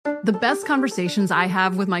The best conversations I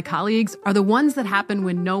have with my colleagues are the ones that happen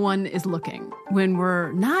when no one is looking, when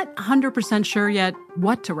we're not 100% sure yet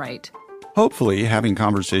what to write. Hopefully, having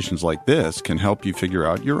conversations like this can help you figure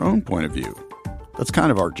out your own point of view. That's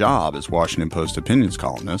kind of our job as Washington Post opinions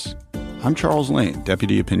columnists. I'm Charles Lane,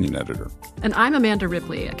 Deputy Opinion Editor. And I'm Amanda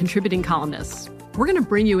Ripley, a contributing columnist. We're going to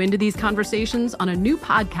bring you into these conversations on a new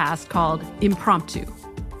podcast called Impromptu.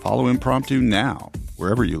 Follow Impromptu now,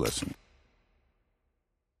 wherever you listen.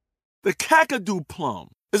 The Kakadu plum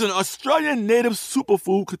is an Australian native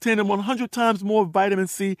superfood containing 100 times more vitamin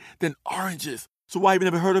C than oranges. So why have you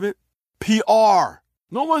never heard of it? PR.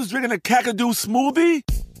 No one's drinking a Kakadu smoothie?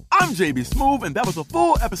 I'm JB Smoove, and that was a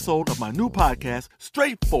full episode of my new podcast,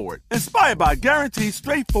 Straightforward, inspired by guaranteed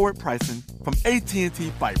straightforward pricing from AT&T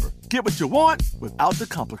Fiber. Get what you want without the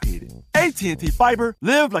complicated. AT&T Fiber,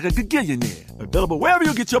 live like a gigillionaire. Available wherever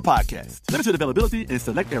you get your podcasts. Limited availability in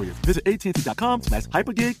select areas. Visit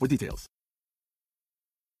AT&T.com/hypergig for details.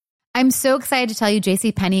 I'm so excited to tell you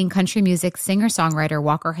JCPenney and country music singer-songwriter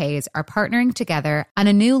Walker Hayes are partnering together on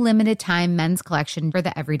a new limited-time men's collection for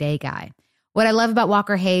the everyday guy. What I love about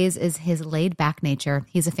Walker Hayes is his laid-back nature.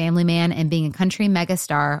 He's a family man, and being a country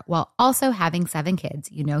megastar while also having 7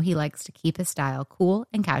 kids, you know he likes to keep his style cool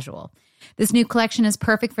and casual. This new collection is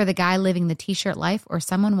perfect for the guy living the t-shirt life or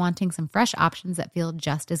someone wanting some fresh options that feel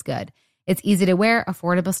just as good. It's easy to wear,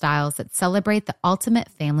 affordable styles that celebrate the ultimate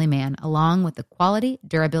family man, along with the quality,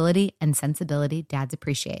 durability, and sensibility dads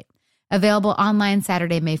appreciate. Available online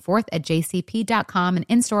Saturday, May 4th at jcp.com and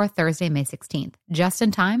in-store Thursday, May 16th. Just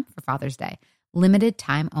in time for Father's Day. Limited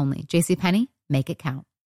time only. JCPenney, make it count.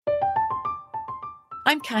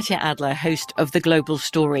 I'm Katya Adler, host of The Global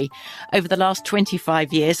Story. Over the last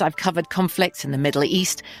 25 years, I've covered conflicts in the Middle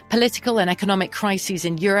East, political and economic crises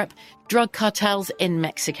in Europe, drug cartels in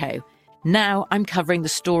Mexico. Now I'm covering the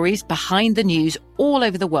stories behind the news all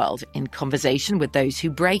over the world in conversation with those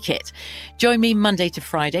who break it. Join me Monday to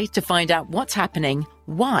Friday to find out what's happening,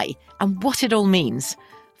 why, and what it all means.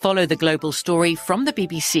 Follow The Global Story from the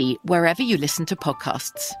BBC wherever you listen to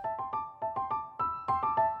podcasts.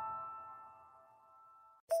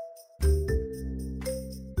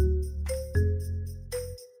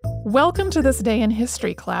 Welcome to this day in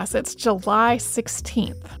history class. It's July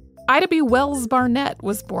 16th. Ida B. Wells Barnett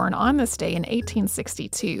was born on this day in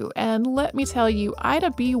 1862, and let me tell you,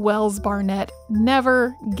 Ida B. Wells Barnett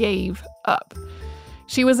never gave up.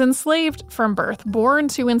 She was enslaved from birth, born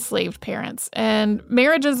to enslaved parents, and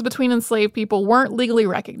marriages between enslaved people weren't legally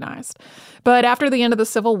recognized. But after the end of the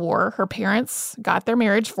Civil War, her parents got their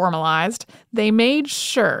marriage formalized. They made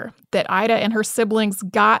sure that Ida and her siblings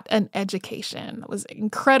got an education. It was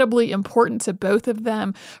incredibly important to both of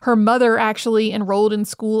them. Her mother actually enrolled in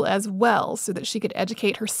school as well so that she could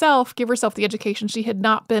educate herself, give herself the education she had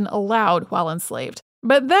not been allowed while enslaved.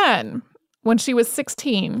 But then, when she was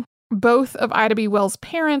 16, both of Ida B. Wells'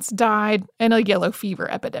 parents died in a yellow fever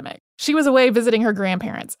epidemic. She was away visiting her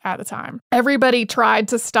grandparents at the time. Everybody tried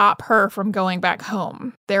to stop her from going back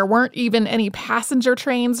home. There weren't even any passenger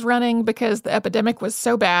trains running because the epidemic was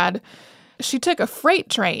so bad. She took a freight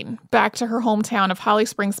train back to her hometown of Holly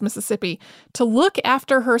Springs, Mississippi, to look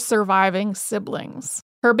after her surviving siblings.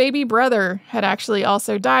 Her baby brother had actually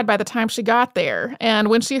also died by the time she got there. And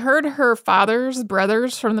when she heard her father's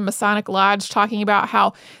brothers from the Masonic Lodge talking about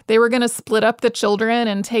how they were going to split up the children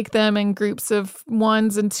and take them in groups of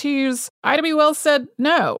 1s and 2s, Ida B. Wells said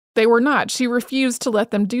no, they were not. She refused to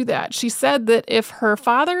let them do that. She said that if her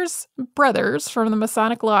father's brothers from the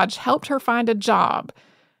Masonic Lodge helped her find a job,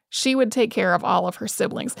 she would take care of all of her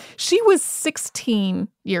siblings. She was 16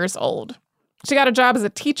 years old. She got a job as a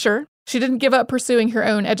teacher. She didn't give up pursuing her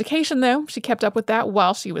own education, though. She kept up with that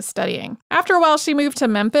while she was studying. After a while, she moved to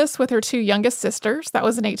Memphis with her 2 youngest sisters. That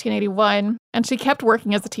was in 1881, and she kept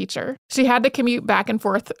working as a teacher. She had to commute back and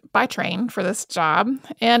forth by train for this job,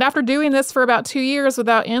 and after doing this for about 2 years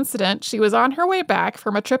without incident, she was on her way back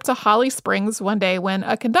from a trip to Holly Springs one day when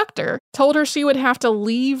a conductor told her she would have to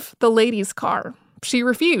leave the ladies' car. She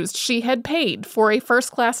refused. She had paid for a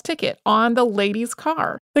first-class ticket on the ladies'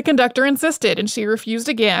 car. The conductor insisted, and she refused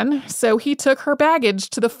again, so he took her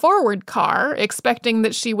baggage to the forward car, expecting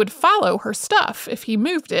that she would follow her stuff if he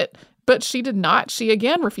moved it, but she did not. She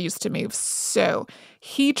again refused to move, so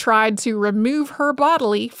he tried to remove her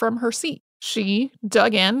bodily from her seat. She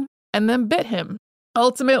dug in and then bit him.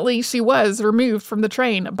 Ultimately, she was removed from the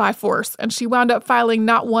train by force, and she wound up filing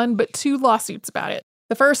not 1 but 2 lawsuits about it.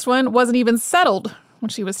 The first one wasn't even settled when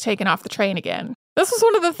she was taken off the train again. This was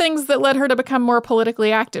one of the things that led her to become more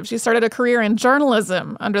politically active. She started a career in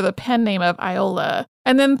journalism under the pen name of Iola.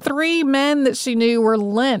 And then 3 men that she knew were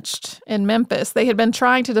lynched in Memphis. They had been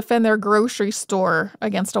trying to defend their grocery store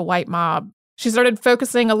against a white mob. She started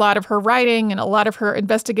focusing a lot of her writing and a lot of her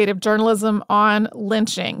investigative journalism on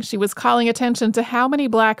lynching. She was calling attention to how many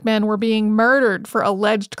Black men were being murdered for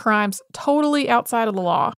alleged crimes totally outside of the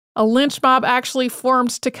law. A lynch mob actually formed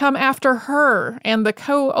to come after her and the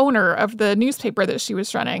co-owner of the newspaper that she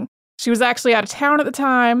was running. She was actually out of town at the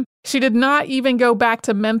time. She did not even go back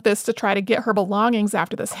to Memphis to try to get her belongings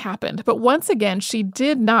after this happened. But once again, she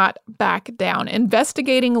did not back down.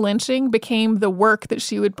 Investigating lynching became the work that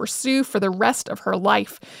she would pursue for the rest of her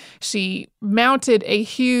life. She mounted a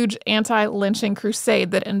huge anti-lynching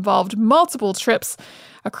crusade that involved multiple trips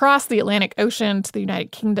across the Atlantic Ocean to the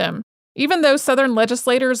United Kingdom. Even though Southern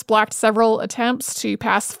legislators blocked several attempts to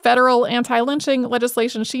pass federal anti-lynching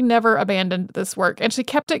legislation, she never abandoned this work, and she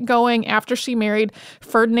kept it going after she married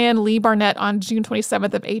Ferdinand Lee Barnett on June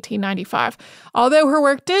 27th of 1895. Although her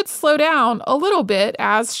work did slow down a little bit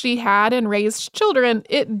as she had and raised children,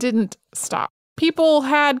 it didn't stop. People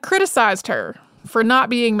had criticized her for not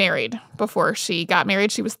being married before she got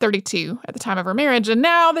married. She was 32 at the time of her marriage, and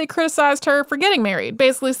now they criticized her for getting married,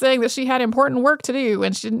 basically saying that she had important work to do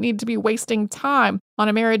and she didn't need to be wasting time on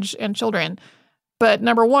a marriage and children. But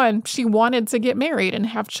number one, she wanted to get married and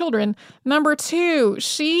have children. Number two,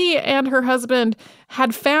 she and her husband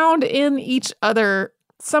had found in each other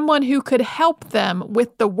someone who could help them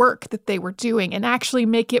with the work that they were doing and actually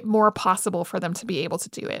make it more possible for them to be able to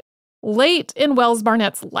do it. Late in Wells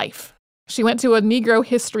Barnett's life, she went to a Negro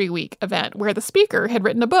History Week event where the speaker had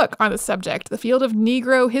written a book on the subject. The field of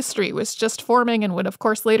Negro history was just forming and would, of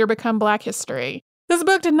course, later become Black history. This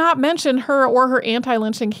book did not mention her or her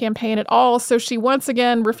anti-lynching campaign at all, so she once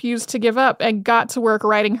again refused to give up and got to work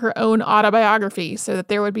writing her own autobiography so that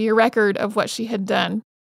there would be a record of what she had done.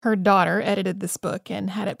 Her daughter edited this book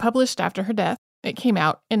and had it published after her death. It came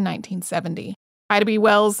out in 1970. Ida B.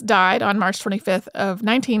 Wells died on March 25th of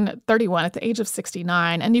 1931 at the age of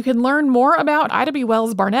 69, and you can learn more about Ida B.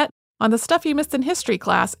 Wells Barnett on the Stuff You Missed in History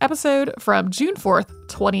class episode from June 4th,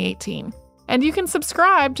 2018. And you can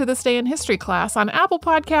subscribe to This Day in History class on Apple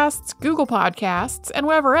Podcasts, Google Podcasts, and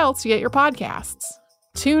wherever else you get your podcasts.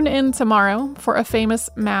 Tune in tomorrow for a famous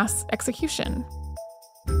mass execution.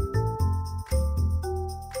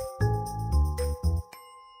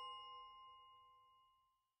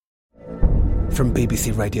 From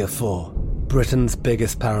BBC Radio 4, Britain's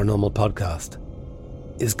biggest paranormal podcast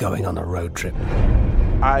is going on a road trip.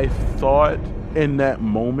 I thought in that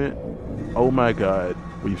moment, oh my God,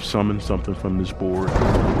 we've summoned something from this board.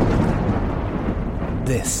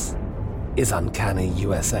 This is Uncanny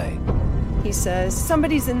USA. He says,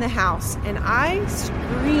 somebody's in the house, and I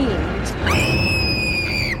screamed.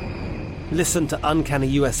 Listen to Uncanny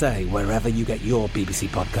USA wherever you get your BBC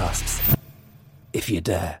podcasts, if you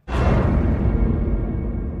dare.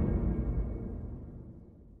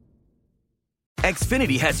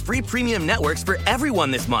 Xfinity has free premium networks for everyone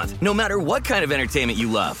this month, no matter what kind of entertainment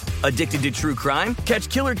you love. Addicted to true crime? Catch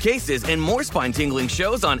killer cases and more spine-tingling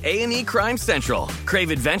shows on A&E Crime Central. Crave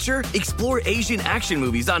adventure? Explore Asian action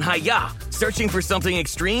movies on Hi-YAH. Searching for something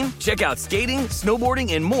extreme? Check out skating,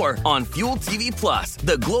 snowboarding, and more on Fuel TV Plus,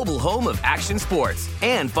 the global home of action sports.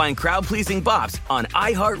 And find crowd-pleasing bops on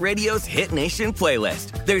iHeartRadio's Hit Nation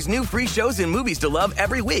playlist. There's new free shows and movies to love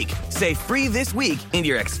every week. Say free this week in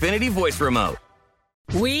your Xfinity voice remote.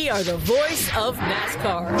 We are the voice of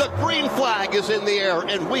NASCAR. The green flag is in the air,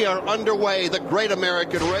 and we are underway. The great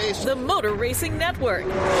American race. The Motor Racing Network.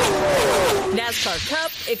 NASCAR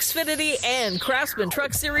Cup, Xfinity, and Craftsman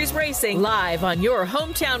Truck Series Racing live on your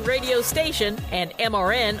hometown radio station and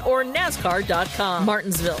MRN or NASCAR.com.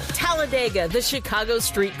 Martinsville, Talladega, the Chicago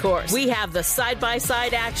Street Course. We have the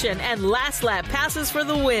side-by-side action and last lap passes for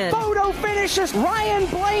the win. Photo finishes. Ryan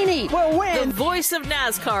Blaney will win. The voice of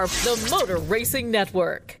NASCAR, the Motor Racing Network.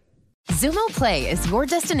 Xumo Play is your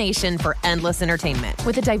destination for endless entertainment.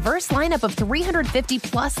 With a diverse lineup of 350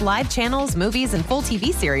 plus live channels, movies, and full TV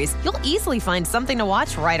series, you'll easily find something to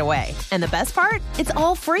watch right away. And the best part? It's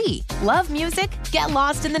all free. Love music? Get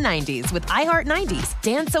lost in the 90s with iHeart 90s,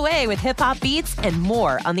 dance away with hip-hop beats, and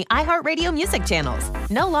more on the iHeartRadio music channels.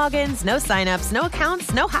 No logins, no signups, no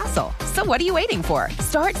accounts, no hassle. So what are you waiting for?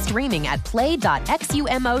 Start streaming at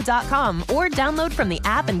play.xumo.com or download from the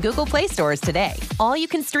app and Google Play stores today. All you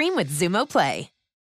can stream with Xumo Play.